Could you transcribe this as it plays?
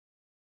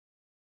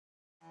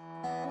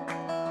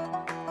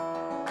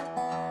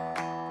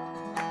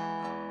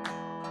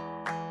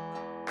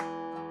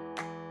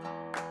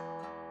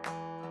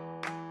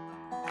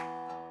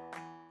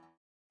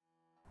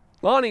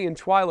Lonnie and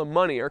Twyla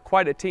Money are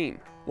quite a team.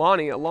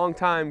 Lonnie, a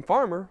longtime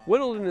farmer,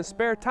 whittled in his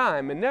spare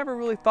time and never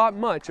really thought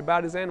much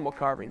about his animal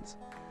carvings.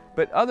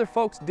 But other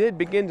folks did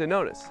begin to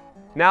notice.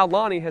 Now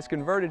Lonnie has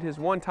converted his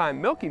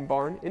one-time milking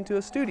barn into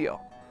a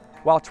studio,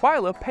 while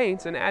Twyla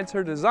paints and adds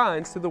her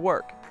designs to the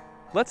work.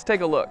 Let's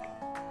take a look.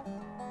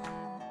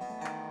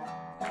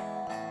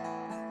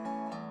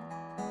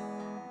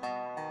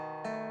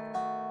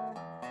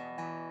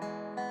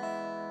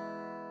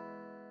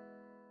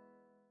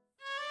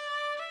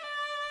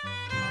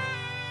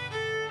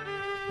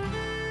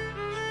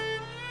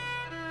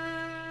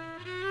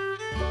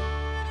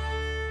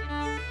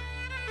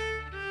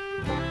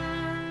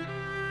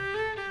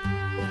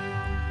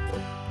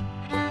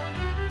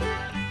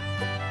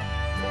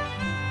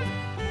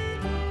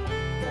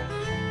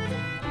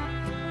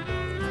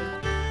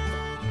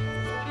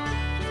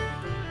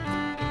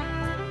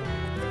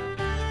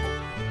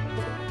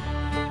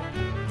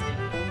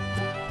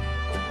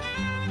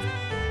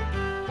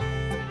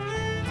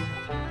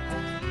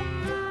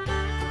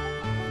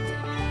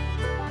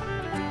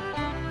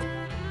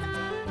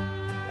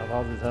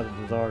 I've always had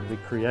a desire to be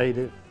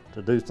creative,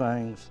 to do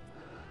things.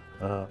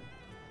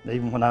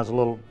 Even when I was a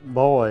little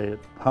boy at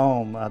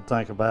home, I'd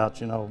think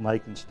about,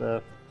 making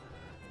stuff.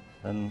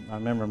 And I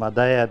remember my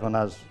dad, when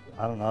I was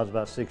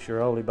about 6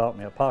 years old, he bought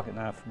me a pocket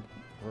knife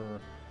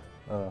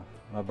for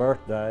my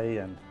birthday,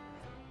 and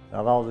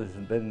I've always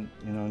been,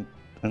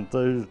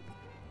 enthused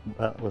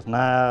with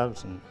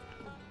knives and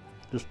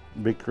just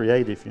be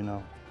creative,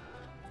 And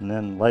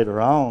then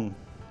later on,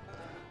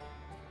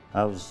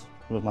 I was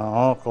with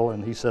my uncle,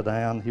 and he sat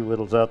down, he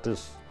whittles out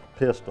this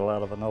pistol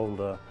out of an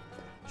old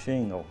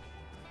shingle.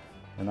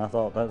 And I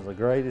thought that was the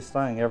greatest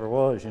thing ever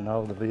was,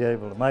 to be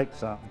able to make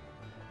something.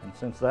 And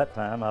since that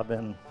time, I've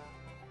been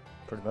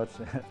pretty much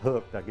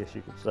hooked, I guess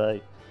you could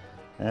say.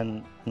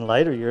 And in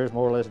later years,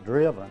 more or less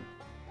driven.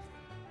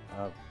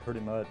 Pretty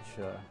much,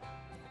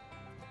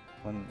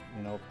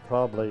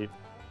 probably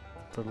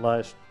for the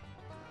last,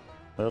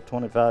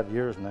 25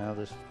 years now,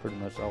 this is pretty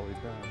much all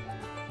we've done.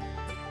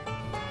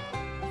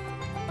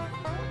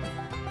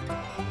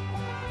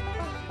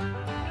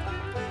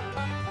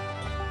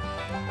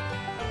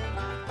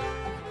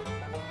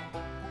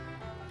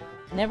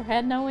 Never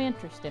had no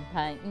interest in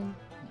painting.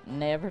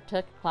 Never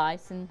took a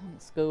class in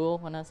school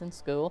when I was in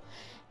school.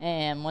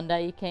 And one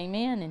day he came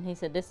in and he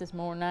said, "This is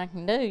more than I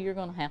can do. You're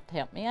going to have to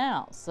help me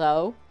out."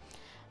 So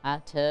I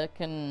took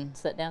and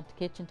sat down at the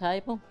kitchen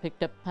table,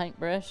 picked up a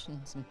paintbrush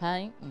and some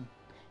paint. And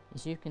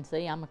as you can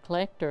see, I'm a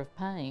collector of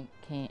paint.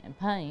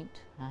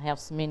 I have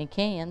so many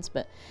cans,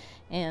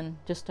 and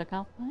just took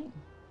off painting.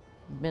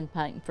 Been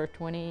painting for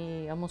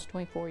almost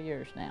 24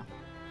 years now.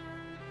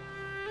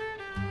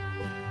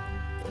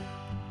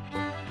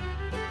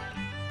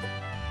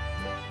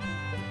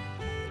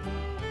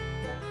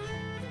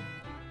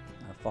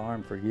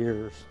 Farmed for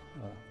years,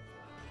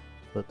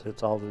 but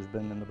it's always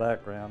been in the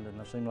background, and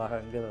it seems like I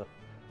can get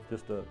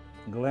just a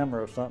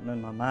glimmer of something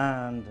in my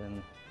mind,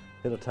 and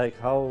it'll take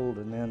hold,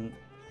 and then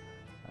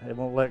it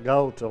won't let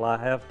go till I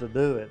have to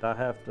do it. I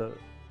have to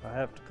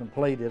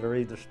complete it or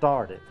either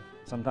start it.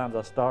 Sometimes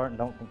I start and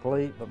don't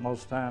complete, but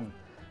most of the time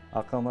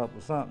I'll come up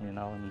with something,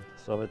 and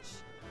so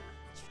it's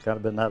kind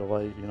of been that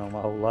way, my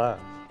whole life.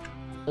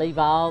 Leave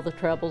all the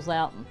troubles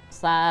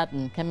outside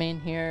and come in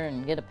here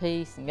and get a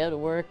piece and go to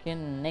working,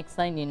 and next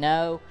thing you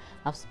know,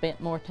 I've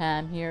spent more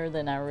time here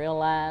than I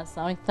realized.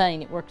 The only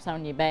thing, it works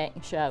on your back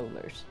and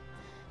shoulders.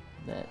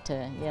 But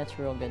yeah, it's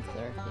real good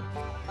therapy.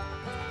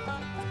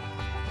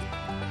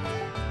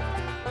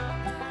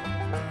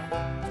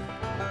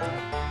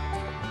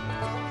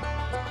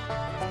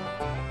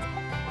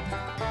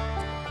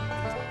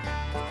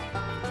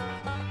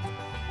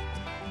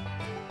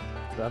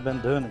 I've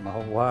been doing it my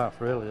whole life,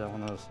 really.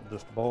 When I was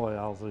just a boy, I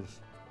always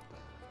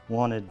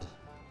wanted,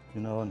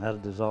 and had a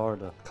desire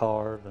to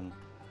carve, and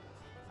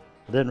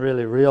I didn't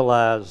really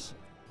realize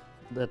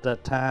at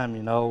that time,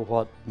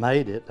 what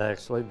made it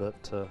actually,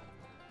 but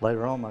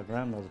later on my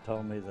grandmother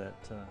told me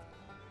that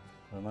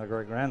my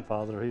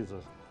great-grandfather, he was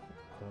a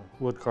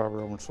wood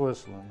carver over in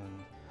Switzerland,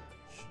 and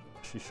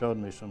she showed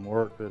me some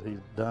work that he'd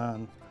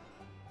done,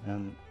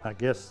 and I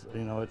guess,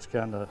 it's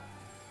kind of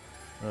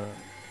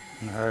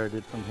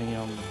inherited from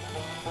him.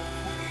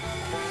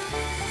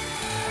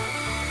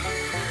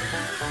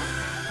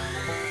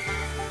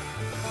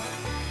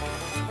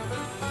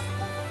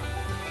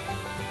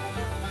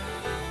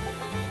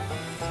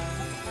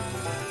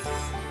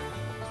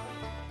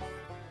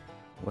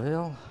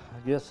 Well,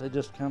 I guess they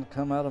just kind of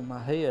come out of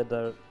my head.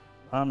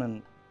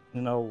 I'm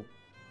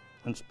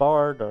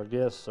inspired, I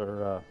guess,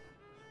 or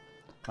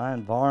my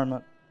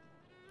environment.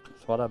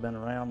 It's what I've been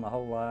around my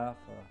whole life.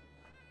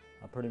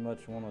 I pretty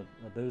much want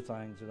to do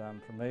things that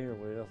I'm familiar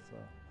with.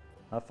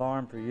 I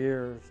farmed for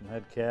years and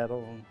had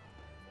cattle and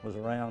was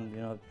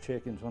around,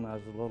 chickens when I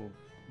was a little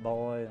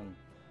boy, and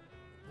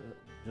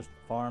just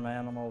farm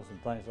animals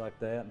and things like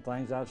that, and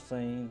things I've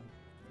seen,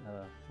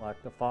 like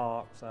the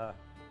fox. I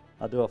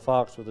do a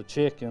fox with a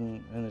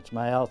chicken in its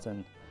mouth,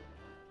 and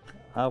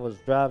I was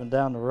driving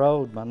down the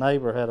road. My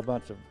neighbor had a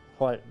bunch of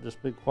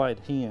just big white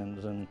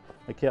hens, and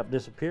they kept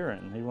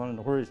disappearing. He wanted to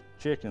know where his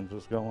chickens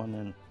was going,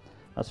 and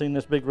I seen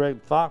this big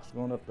red fox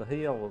going up the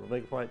hill with a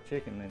big white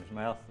chicken in his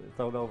mouth. It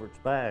threw it over its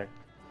back.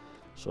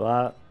 So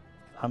I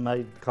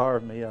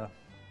carved me a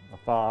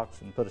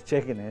fox and put a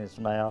chicken in its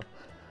mouth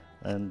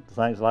and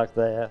things like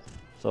that.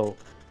 So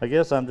I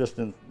guess I'm just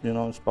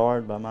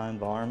inspired by my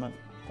environment,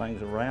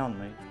 things around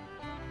me.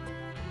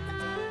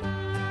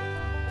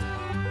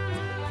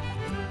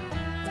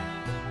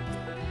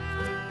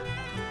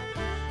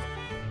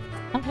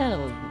 I've had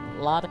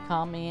a lot of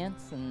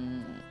comments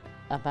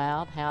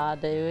about how I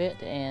do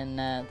it, and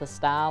the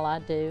style I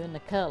do, and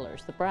the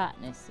colors, the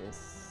brightness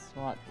is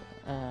what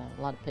a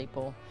lot of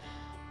people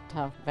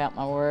talk about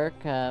my work.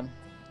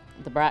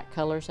 The bright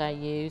colors I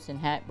use and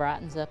how it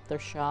brightens up their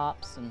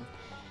shops,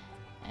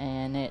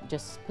 and it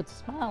just puts a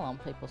smile on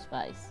people's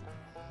face.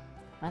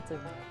 That's a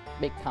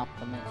big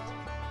compliment.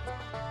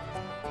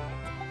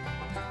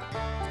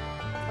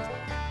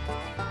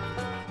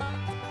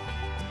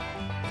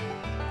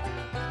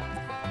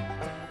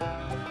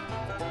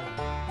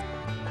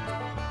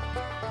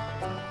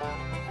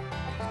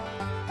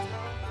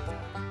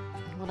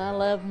 What I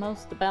love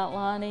most about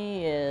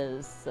Lonnie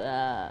is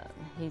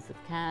he's a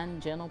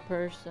kind, gentle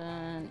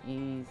person.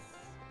 He's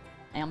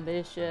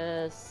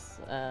ambitious.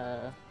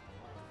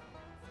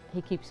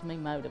 He keeps me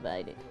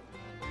motivated.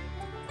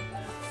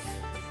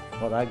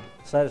 What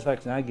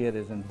satisfaction I get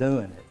is in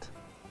doing it,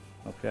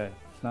 okay?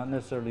 It's not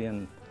necessarily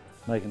in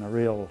making a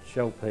real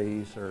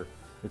showpiece, or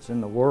it's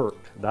in the work,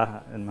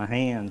 in my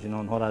hands,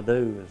 and what I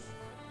do is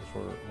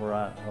what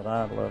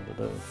I love to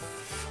do.